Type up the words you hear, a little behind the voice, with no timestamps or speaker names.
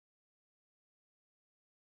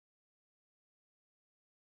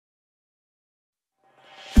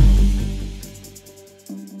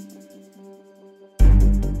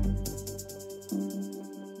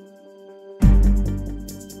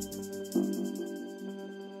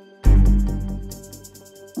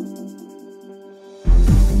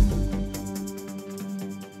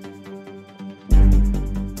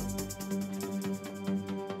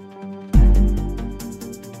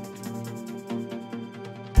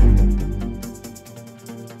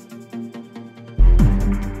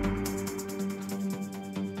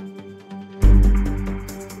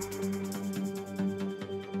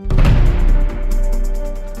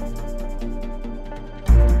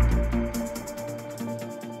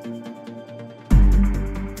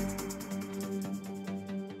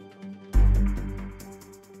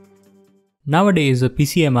Nowadays, the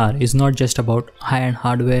PCMR is not just about high-end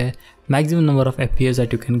hardware, maximum number of FPS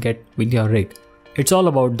that you can get with your rig. It's all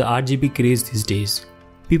about the RGB craze these days.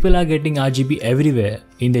 People are getting RGB everywhere,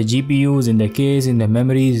 in their GPUs, in their case, in their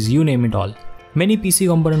memories, you name it all. Many PC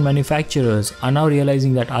component manufacturers are now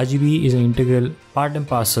realizing that RGB is an integral part and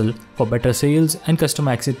parcel for better sales and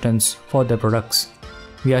customer acceptance for their products.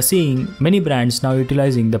 We are seeing many brands now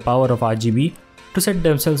utilizing the power of RGB to set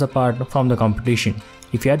themselves apart from the competition.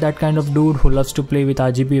 If you are that kind of dude who loves to play with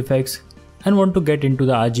RGB effects and want to get into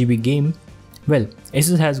the RGB game, well,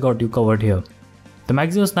 Asus has got you covered here. The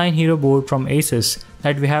Maximus 9 Hero board from Asus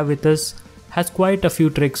that we have with us has quite a few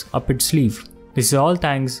tricks up its sleeve. This is all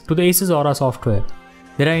thanks to the Asus Aura software.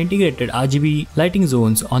 There are integrated RGB lighting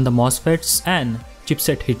zones on the MOSFETs and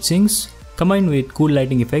chipset heatsinks, combined with cool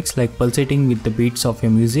lighting effects like pulsating with the beats of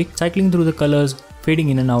your music, cycling through the colors, fading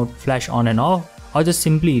in and out, flash on and off, or just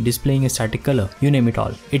simply displaying a static color. You name it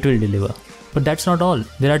all, it will deliver. But that's not all.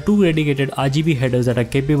 There are two dedicated RGB headers that are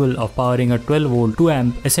capable of powering a 12V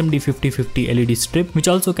 2A SMD5050 LED strip, which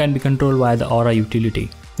also can be controlled via the Aura utility.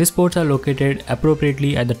 These ports are located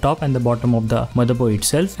appropriately at the top and the bottom of the motherboard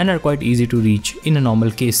itself and are quite easy to reach in a normal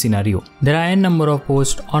case scenario. There are n number of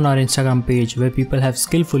posts on our Instagram page where people have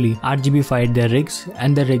skillfully RGBified their rigs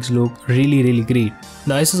and their rigs look really great.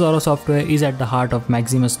 The Asus Aura software is at the heart of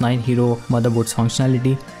Maximus 9 Hero motherboard's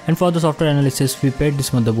functionality, and for the software analysis we paired this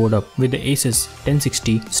motherboard up with the Asus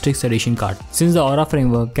 1060 Strix Edition card, since the Aura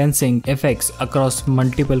framework can sync effects across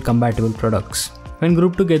multiple compatible products. When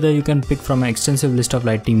grouped together, you can pick from an extensive list of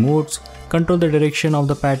lighting modes, control the direction of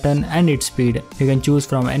the pattern and its speed. You can choose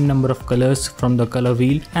from n number of colors from the color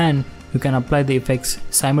wheel, and you can apply the effects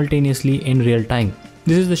simultaneously in real time.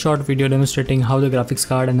 This is the short video demonstrating how the graphics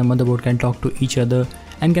card and the motherboard can talk to each other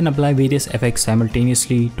and can apply various effects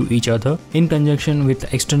simultaneously to each other in conjunction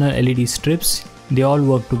with external LED strips. They all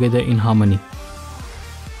work together in harmony.